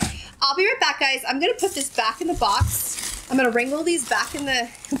you. Okay, I'll be right back, guys. I'm gonna put this back in the box. I'm gonna wrangle these back in the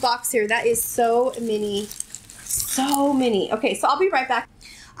box here. That is so many So many. Okay, so I'll be right back.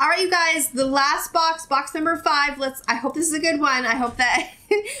 All right, you guys, the last box, box number 5. I hope this is a good one. I hope that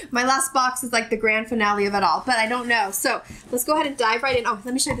my last box is like the grand finale of it all, but I don't know. So let's go ahead and dive right in. Oh,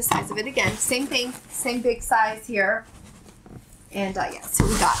 let me show you the size of it again. Same thing, same big size here. And yeah, so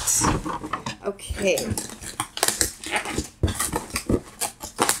we got, okay.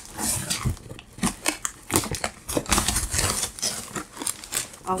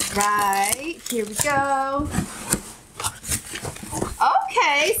 All right, here we go.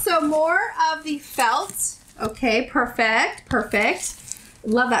 Okay, so more of the felt. Okay, perfect, perfect.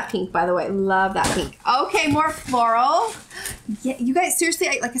 Love that pink, by the way. Love that pink. Okay, more floral. Yeah, you guys, seriously,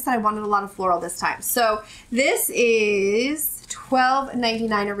 like I said, I wanted a lot of floral this time. So this is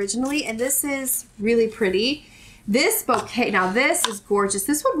 $12.99 originally, and this is really pretty. This bouquet, now this is gorgeous.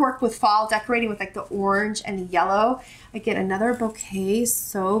 This would work with fall decorating with like the orange and the yellow. Again, another bouquet,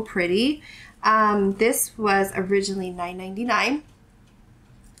 so pretty. This was originally $9.99.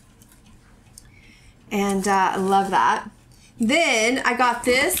 And I love that. Then I got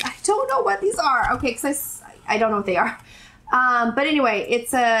this. I don't know what these are. Okay, because I don't know what they are. But anyway,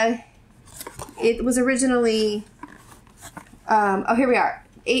 it was originally, oh, here we are,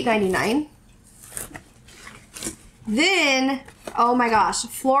 $8.99. Then, oh my gosh,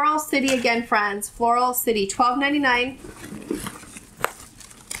 Floral City again, friends. Floral City, $12.99.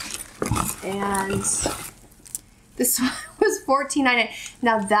 And this one was $14.99.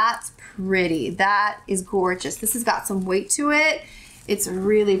 Now that's pretty. That is gorgeous. This has got some weight to it. It's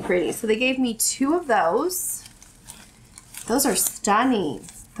really pretty. So they gave me 2 of those. Those are stunning.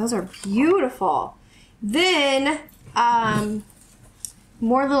 Those are beautiful. Then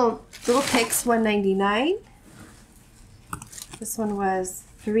more little picks, $1.99. This one was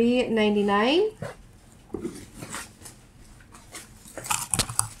 $3.99.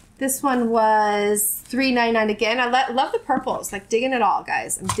 This one was $3.99 again. I love the purples, like digging it all,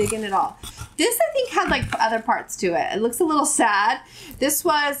 guys. I'm digging it all. This, I think, had like other parts to it. It looks a little sad. This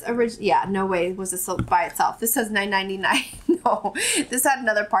was original. Yeah, no way was this by itself. This says $9.99. No, this had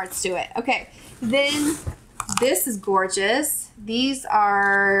other parts to it. Okay, then this is gorgeous. These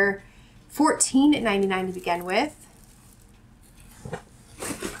are $14.99 to begin with.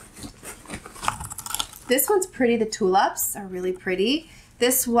 This one's pretty. The tulips are really pretty.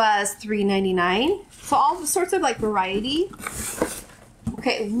 This was $3.99. So all sorts of like variety.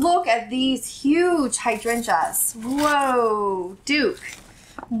 Okay, look at these huge hydrangeas. Whoa, Duke.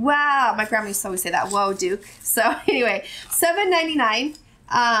 Wow, my grandma used to always say that. Whoa, Duke. So anyway, $7.99.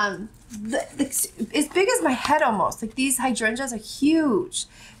 As big as my head almost. Like these hydrangeas are huge.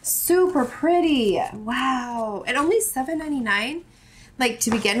 Super pretty. Wow. And only $7.99. Like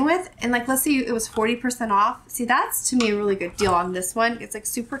to begin with, and like let's say it was 40% off. See, that's to me a really good deal on this one. It's like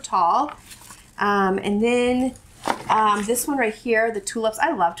super tall. And then this one right here, the tulips.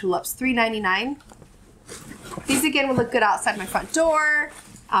 I love tulips. $3.99. These again will look good outside my front door,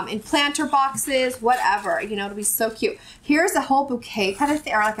 in planter boxes, whatever. You know, it'll be so cute. Here's a whole bouquet kind of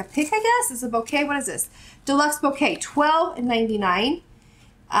thing, or like a pick, I guess. Is a bouquet. What is this? Deluxe bouquet, $12.99.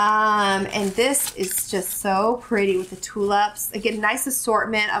 And this is just so pretty with the tulips. Again, nice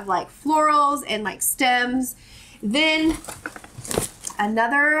assortment of like florals and like stems. Then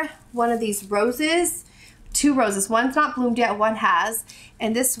another one of these roses, 2 roses. One's not bloomed yet, one has.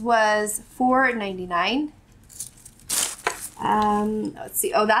 And this was $4.99. Let's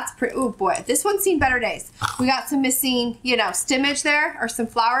see. Oh, that's pretty. Oh boy, this one's seen better days. We got some missing, you know, stemage there, or some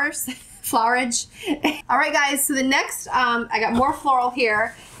flowers. Flowerage. All right, guys, so the next, I got more floral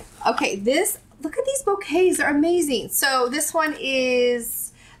here. Okay, look at these bouquets. They're amazing. So this one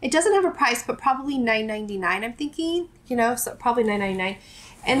is, it doesn't have a price, but probably $9.99, I'm thinking, you know, so probably $9.99.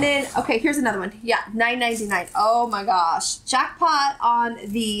 And then, okay, here's another one. Yeah, $9.99. Oh my gosh. Jackpot on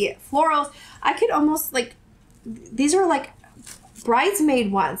the florals. I could almost like, these are like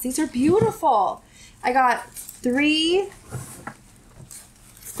bridesmaid ones. These are beautiful. I got 3,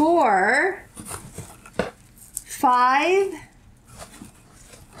 4, 5,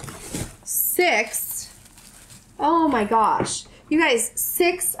 6. Oh my gosh. You guys,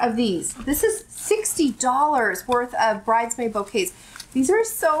 6 of these. This is $60 worth of bridesmaid bouquets. These are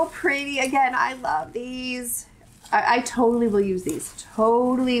so pretty. Again, I love these. I totally will use these.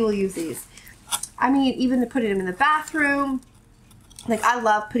 Totally will use these. I mean, even to put them in the bathroom. Like, I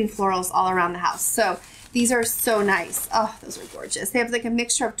love putting florals all around the house. So these are so nice. Oh, those are gorgeous. They have like a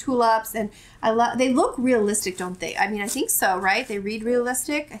mixture of tulips, and they look realistic, don't they? I mean, I think so, right? They read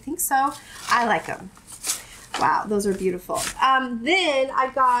realistic. I think so. I like them. Wow, those are beautiful. Then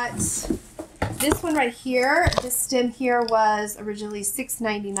I got this one right here. This stem here was originally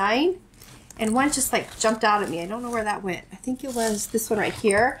 $6.99. and one just like jumped out at me. I don't know where that went. I think it was this one right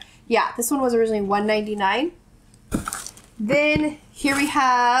here. Yeah, this one was originally $1.99. Then here we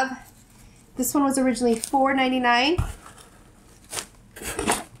have, this one was originally $4.99.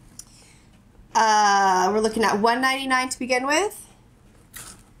 We're looking at $1.99 to begin with.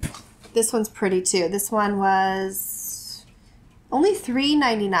 This one's pretty too. This one was only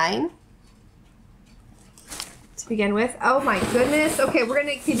 $3.99 to begin with. Oh my goodness. Okay,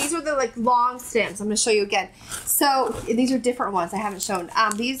 these are the like long stems. I'm gonna show you again. So these are different ones I haven't shown.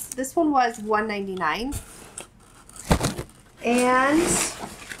 This one was $1.99. And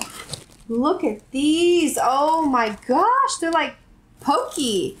look at these. Oh my gosh, they're like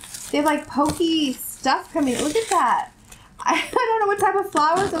pokey. They have like pokey stuff coming. Look at that. I don't know what type of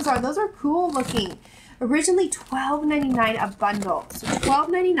flowers those are. Those are cool looking. Originally $12.99 a bundle. So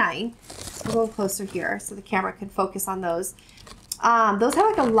 $12.99. We're going closer here so the camera can focus on those. Those have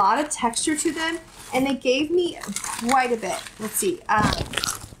like a lot of texture to them, and they gave me quite a bit. Let's see.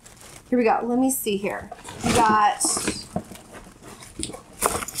 Here we go. Let me see here. We got,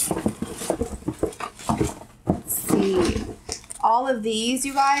 let's see, all of these,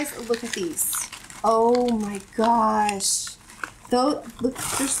 you guys. Look at these. Oh my gosh. Those, look,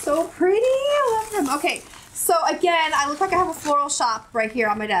 they're so pretty. I love them. Okay, so again, I look like I have a floral shop right here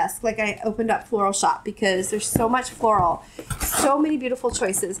on my desk. Like I opened up floral shop because there's so much floral. So many beautiful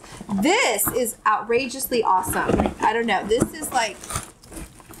choices. This is outrageously awesome. Like, I don't know. This is like,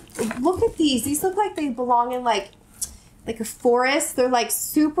 look at these. These look like they belong in like a forest. They're like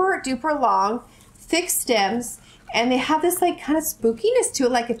super duper long, thick stems. And they have this like kind of spookiness to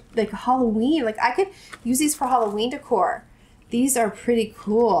it, like a Halloween. Like I could use these for Halloween decor. These are pretty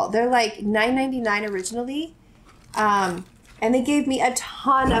cool. They're like $9.99 originally. And they gave me a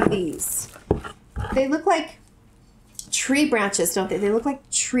ton of these. They look like tree branches, don't they? They look like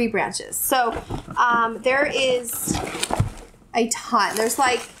tree branches. So there is a ton. There's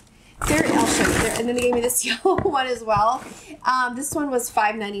like, I'll show you. And then they gave me this yellow one as well. This one was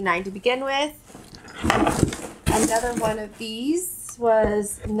 $5.99 to begin with. Another one of these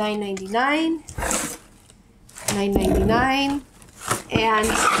was $9.99, $9.99,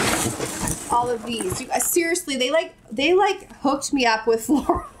 and all of these. Seriously, they like hooked me up with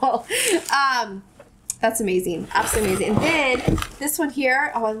floral. That's amazing, absolutely amazing. And then this one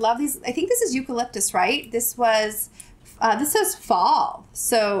here, oh, I love these. I think this is eucalyptus, right? This was, this says fall,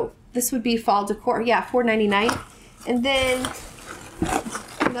 so this would be fall decor. Yeah, $4.99, and then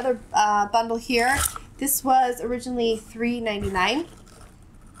another bundle here. This was originally $3.99.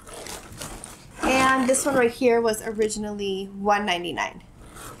 And this one right here was originally $1.99.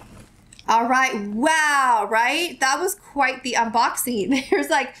 All right, wow, right? That was quite the unboxing. There's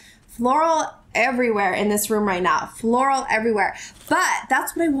like floral everywhere in this room right now. Floral everywhere. But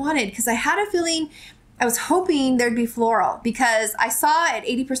that's what I wanted because I had a feeling, I was hoping there'd be floral because I saw at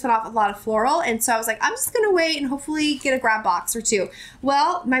 80% off a lot of floral. And so I was like, I'm just going to wait and hopefully get a grab box or two.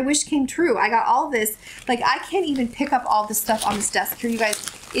 Well, my wish came true. I got all this. Like, I can't even pick up all this stuff on this desk here, you guys.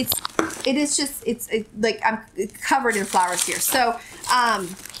 It's like I'm covered in flowers here. So,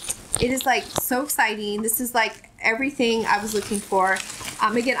 it is like so exciting. This is like everything I was looking for.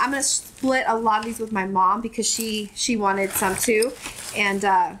 Again, I'm going to split a lot of these with my mom because she wanted some too. And,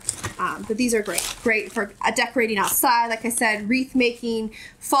 but these are great for decorating outside. Like I said, wreath making,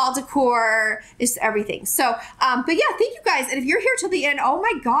 fall decor, is everything. So, but yeah, thank you guys. And if you're here till the end, oh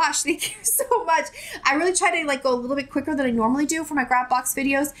my gosh, thank you so much. I really try to like go a little bit quicker than I normally do for my grab box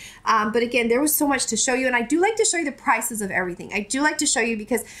videos. But again, there was so much to show you, and I do like to show you the prices of everything. I do like to show you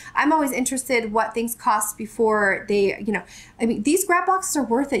because I'm always interested what things cost before they, you know, I mean, these grab boxes are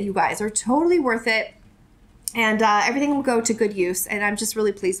worth it, you guys. Are totally worth it. And everything will go to good use, and I'm just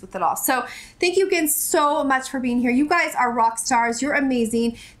really pleased with it all. So thank you again so much for being here. You guys are rock stars. You're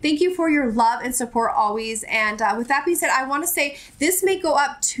amazing. Thank you for your love and support always. And with that being said, I want to say this may go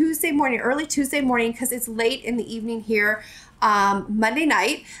up Tuesday morning, early Tuesday morning, because it's late in the evening here. Monday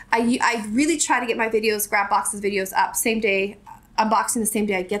night. I really try to get my videos, grab boxes videos up same day, unboxing the same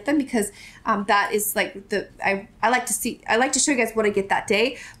day I get them, because that is like I like to show you guys what I get that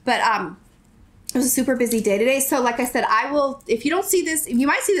day. But it was a super busy day today. So like I said, I will, if you don't see this, you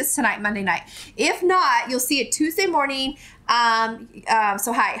might see this tonight, Monday night. If not, you'll see it Tuesday morning.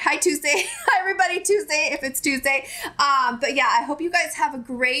 So hi Tuesday. Hi everybody, Tuesday, if it's Tuesday. But yeah, I hope you guys have a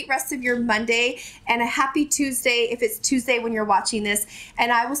great rest of your Monday and a happy Tuesday if it's Tuesday when you're watching this.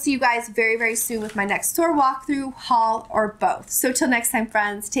 And I will see you guys very, very soon with my next store walkthrough, haul, or both. So till next time,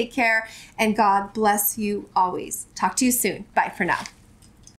 friends, take care and God bless you always. Talk to you soon. Bye for now.